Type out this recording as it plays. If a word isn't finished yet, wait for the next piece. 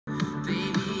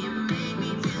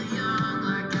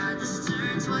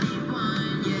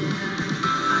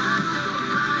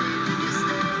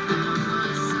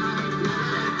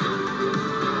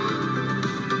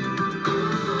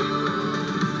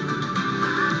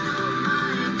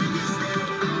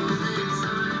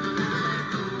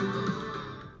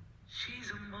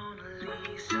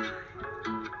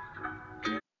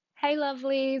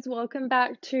lovelies, welcome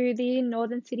back to the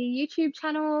Northern City YouTube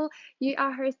channel. You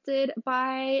are hosted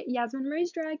by Yasmine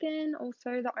Rosedragon,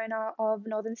 also the owner of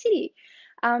Northern City.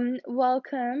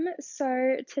 Welcome.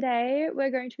 So today we're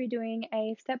going to be doing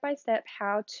a step-by-step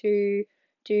how to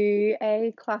do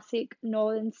a classic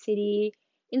Northern City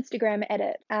Instagram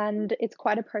edit, and it's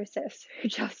quite a process, so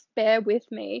just bear with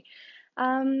me.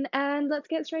 And let's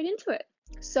get straight into it.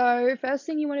 So first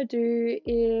thing you want to do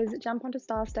is jump onto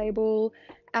Star Stable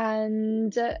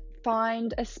and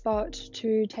find a spot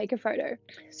to take a photo.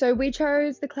 So we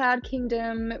chose the Cloud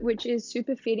Kingdom, which is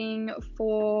super fitting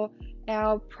for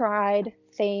our Pride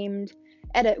themed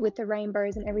edit with the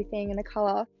rainbows and everything and the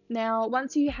color. Now,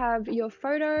 once you have your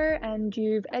photo and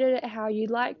you've edited it how you'd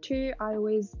like to, I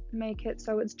always make it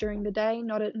so it's during the day,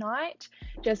 not at night,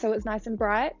 just so it's nice and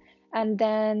bright. And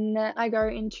then I go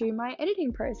into my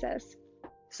editing process.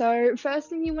 So first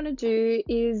thing you want to do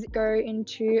is go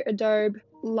into Adobe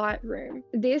Lightroom.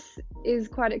 This is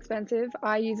quite expensive.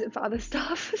 I use it for other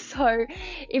stuff. So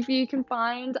if you can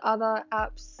find other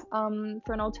apps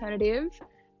for an alternative,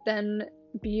 then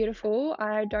beautiful.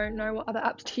 I don't know what other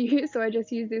apps to use, so I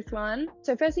just use this one.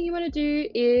 So first thing you want to do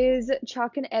is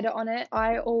chuck an edit on it.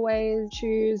 I always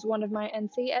choose one of my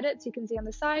NC edits. You can see on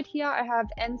the side here I have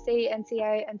NC,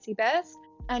 NCA, NC Best,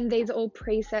 and these are all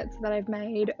presets that I've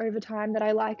made over time that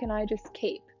I like and I just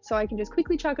keep. So I can just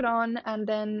quickly chuck it on and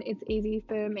then it's easy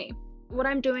for me. What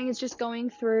I'm doing is just going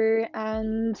through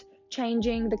and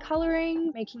changing the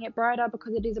coloring, making it brighter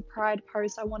because it is a Pride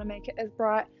post. I want to make it as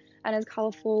bright and as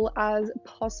colorful as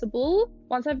possible.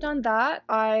 Once I've done that,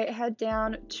 I head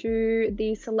down to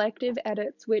the selective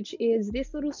edits, which is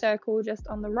this little circle just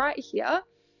on the right here,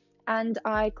 and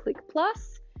I click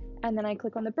plus, and then I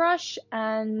click on the brush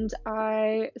and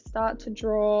I start to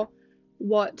draw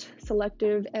what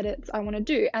selective edits I want to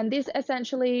do. And this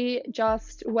essentially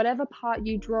just whatever part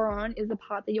you draw on is the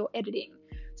part that you're editing.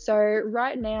 So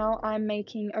right now I'm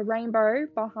making a rainbow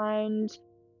behind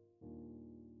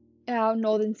our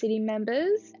Northern City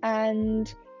members,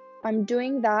 and I'm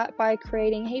doing that by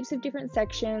creating heaps of different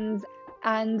sections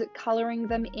and coloring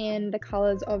them in the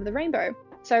colors of the rainbow.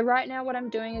 So right now what I'm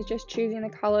doing is just choosing the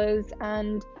colors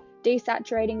and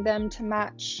desaturating them to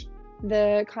match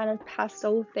the kind of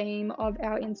pastel theme of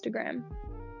our Instagram.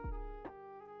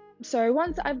 So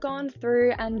once I've gone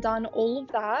through and done all of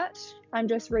that, I'm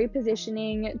just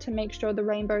repositioning to make sure the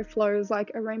rainbow flows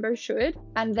like a rainbow should,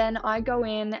 and then I go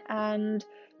in and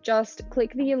just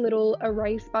click the little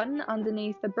erase button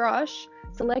underneath the brush,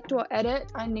 select what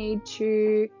edit I need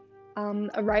to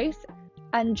erase,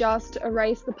 and just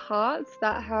erase the parts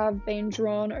that have been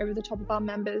drawn over the top of our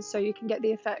members so you can get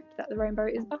the effect that the rainbow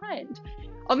is behind.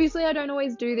 Obviously I don't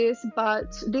always do this,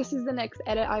 but this is the next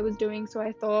edit I was doing, so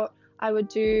I thought I would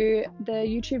do the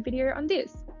YouTube video on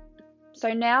this.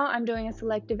 So now I'm doing a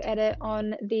selective edit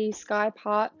on the sky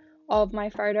part of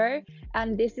my photo,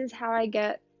 and this is how I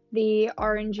get the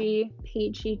orangey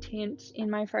peachy tint in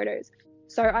my photos.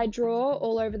 So I draw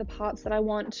all over the parts that I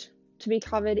want to be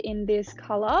covered in this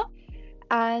color,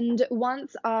 and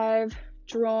once I've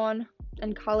drawn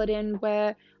and colored in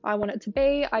where I want it to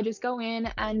be, I just go in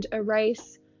and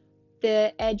erase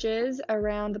the edges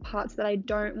around the parts that I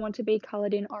don't want to be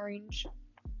colored in orange.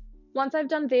 Once I've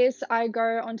done this, I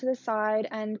go onto the side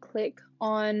and click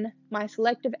on my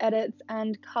selective edits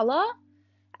and color,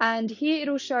 and here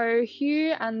it'll show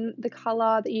hue and the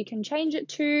color that you can change it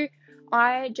to.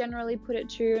 I generally put it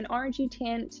to an orangey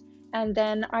tint, and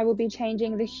then I will be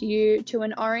changing the hue to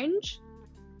an orange.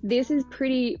 This is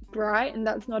pretty bright and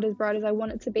that's not as bright as I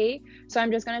want it to be, so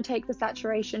I'm just going to take the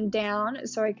saturation down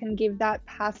so I can give that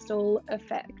pastel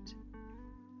effect.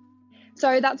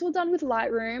 So that's all done with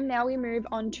Lightroom. Now we move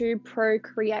on to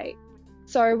Procreate.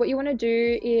 So what you want to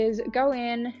do is go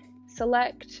in,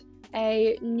 select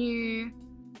a new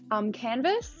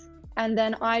canvas, and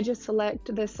then I just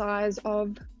select the size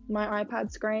of my iPad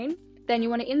screen. Then you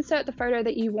want to insert the photo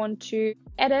that you want to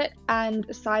edit and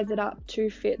size it up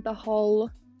to fit the whole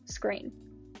screen.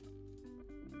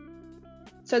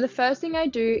 So the first thing I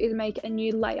do is make a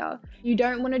new layer. You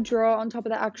don't want to draw on top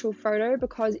of the actual photo,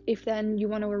 because if then you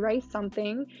want to erase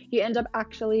something, you end up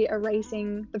actually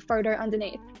erasing the photo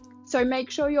underneath. So make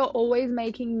sure you're always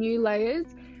making new layers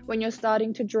when you're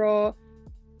starting to draw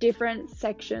different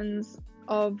sections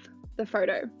of the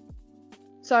photo.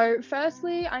 So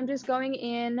firstly, I'm just going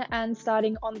in and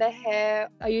starting on the hair.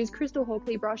 I use Crystal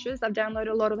Hawkley brushes. I've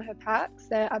downloaded a lot of her packs.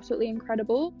 They're absolutely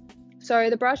incredible. So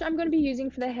the brush I'm going to be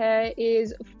using for the hair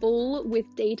is Full with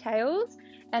Details,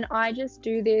 and I just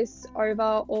do this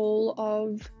over all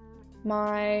of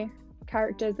my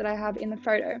characters that I have in the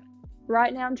photo.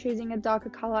 Right now I'm choosing a darker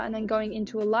color and then going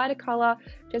into a lighter color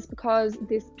just because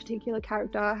this particular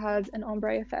character has an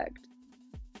ombre effect.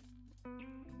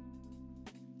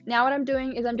 Now what I'm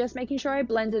doing is I'm just making sure I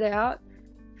blend it out.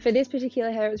 For this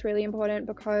particular hair, it's really important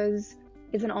because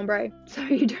it's an ombre, so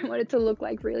you don't want it to look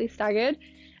like really staggered.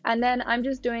 And then I'm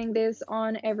just doing this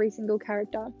on every single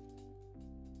character.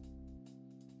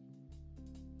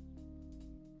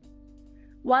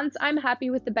 Once I'm happy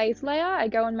with the base layer, I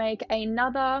go and make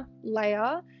another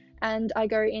layer and I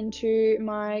go into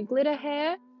my glitter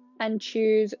hair and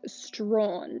choose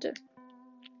Strawned.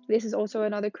 This is also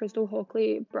another Crystal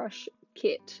Hawkley brush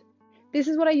kit. This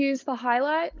is what I use for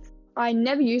highlights. I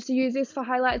never used to use this for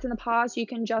highlights in the past. You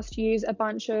can just use a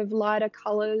bunch of lighter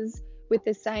colors with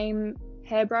the same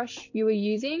hairbrush you were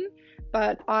using,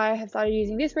 but I have started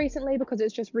using this recently because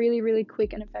it's just really, really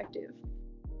quick and effective.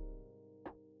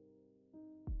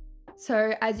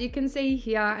 So as you can see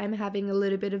here, I'm having a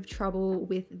little bit of trouble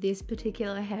with this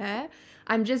particular hair.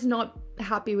 I'm just not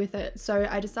happy with it. So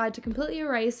I decided to completely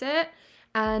erase it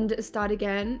and start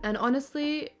again. And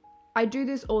honestly, I do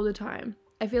this all the time.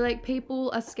 I feel like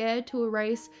people are scared to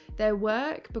erase their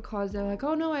work because they're like,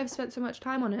 oh no, I've spent so much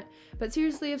time on it. But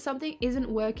seriously, if something isn't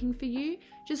working for you,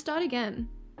 just start again.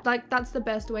 Like, that's the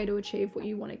best way to achieve what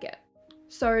you want to get.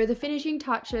 So the finishing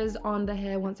touches on the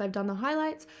hair, once I've done the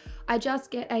highlights, I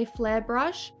just get a flare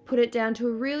brush, put it down to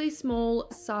a really small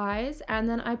size, and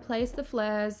then I place the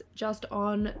flares just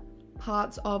on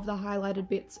parts of the highlighted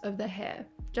bits of the hair,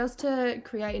 just to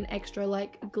create an extra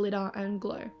like glitter and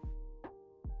glow.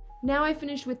 Now I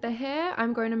finished with the hair,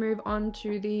 I'm going to move on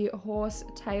to the horse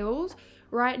tails.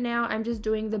 Right now I'm just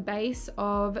doing the base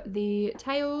of the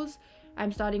tails.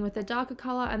 I'm starting with a darker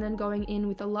color and then going in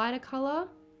with a lighter color.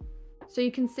 So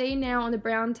you can see now on the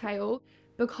brown tail,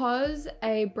 because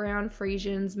a brown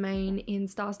Frisian's mane in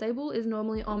Star Stable is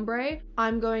normally ombre,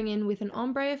 I'm going in with an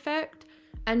ombre effect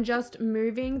and just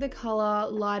moving the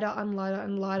color lighter and lighter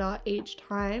and lighter each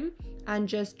time and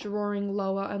just drawing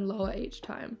lower and lower each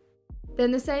time.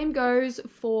 Then the same goes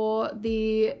for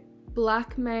the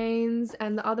black manes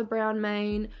and the other brown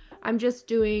mane. I'm just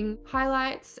doing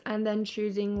highlights and then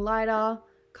choosing lighter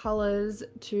colors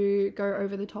to go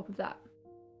over the top of that.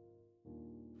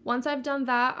 Once I've done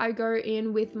that, I go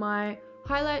in with my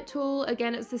highlight tool.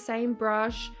 Again, it's the same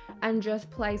brush, and just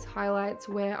place highlights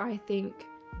where I think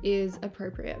is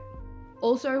appropriate.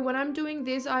 Also, when I'm doing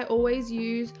this, I always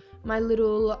use my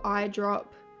little eyedrop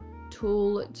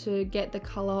tool to get the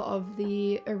color of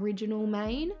the original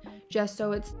mane, just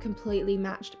so it's completely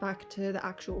matched back to the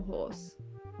actual horse.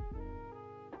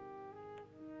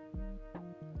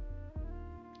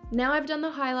 Now I've done the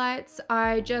highlights,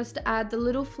 I just add the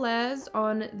little flares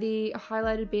on the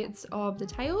highlighted bits of the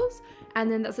tails, and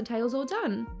then that's the tails all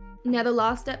done. Now the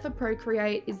last step for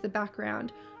Procreate is the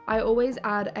background. I always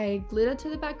add a glitter to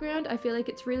the background. I feel like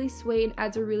it's really sweet and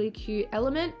adds a really cute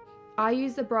element. I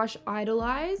use the brush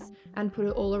Idolize and put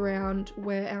it all around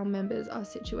where our members are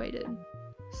situated.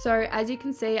 So as you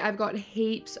can see, I've got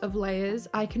heaps of layers.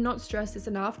 I cannot stress this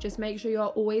enough, just make sure you're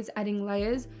always adding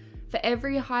layers. For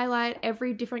every highlight,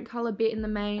 every different color bit in the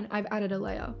mane, I've added a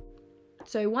layer.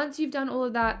 So once you've done all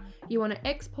of that, you want to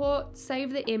export,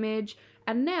 save the image,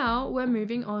 and now we're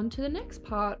moving on to the next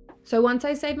part. So once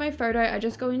I save my photo, I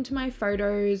just go into my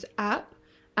Photos app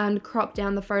and crop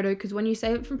down the photo, because when you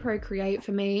save it from Procreate,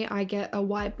 for me, I get a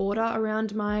white border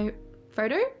around my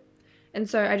photo. And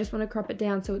so I just want to crop it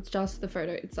down so it's just the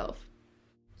photo itself.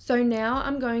 So now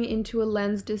I'm going into a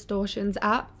lens distortions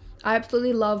app. I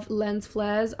absolutely love lens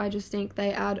flares. I just think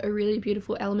they add a really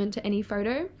beautiful element to any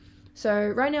photo. So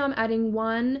right now I'm adding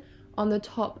one on the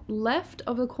top left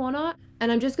of the corner,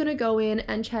 and I'm just going to go in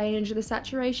and change the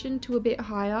saturation to a bit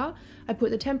higher. I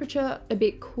put the temperature a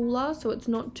bit cooler so it's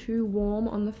not too warm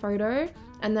on the photo,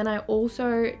 and then I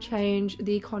also change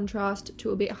the contrast to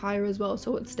a bit higher as well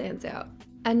so it stands out.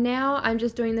 And now I'm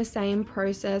just doing the same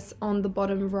process on the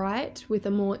bottom right with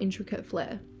a more intricate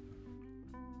flare.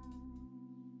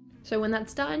 So when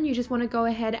that's done, you just want to go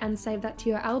ahead and save that to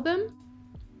your album.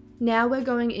 Now we're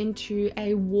going into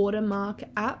a Watermark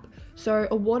app. So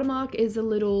a watermark is a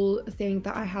little thing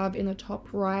that I have in the top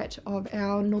right of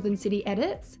our Northern City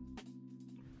edits.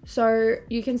 So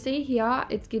you can see here,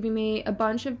 it's giving me a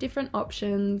bunch of different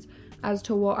options as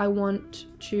to what I want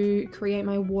to create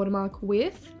my watermark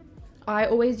with. I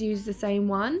always use the same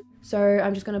one. So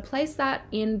I'm just going to place that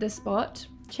in the spot,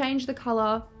 change the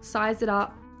color, size it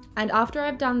up. And after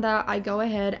I've done that, I go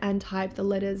ahead and type the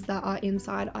letters that are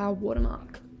inside our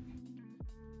watermark.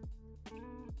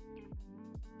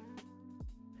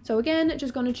 So again,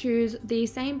 just going to choose the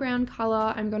same brown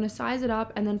color. I'm going to size it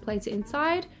up and then place it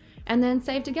inside and then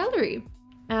save to gallery.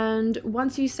 and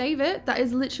once you save it, that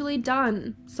is literally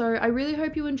done. So I really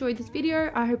hope you enjoyed this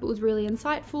video. I hope it was really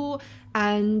insightful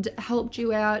and helped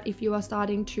you out if you are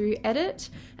starting to edit.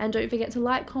 And don't forget to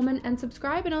like, comment, and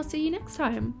subscribe, and I'll see you next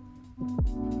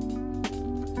time.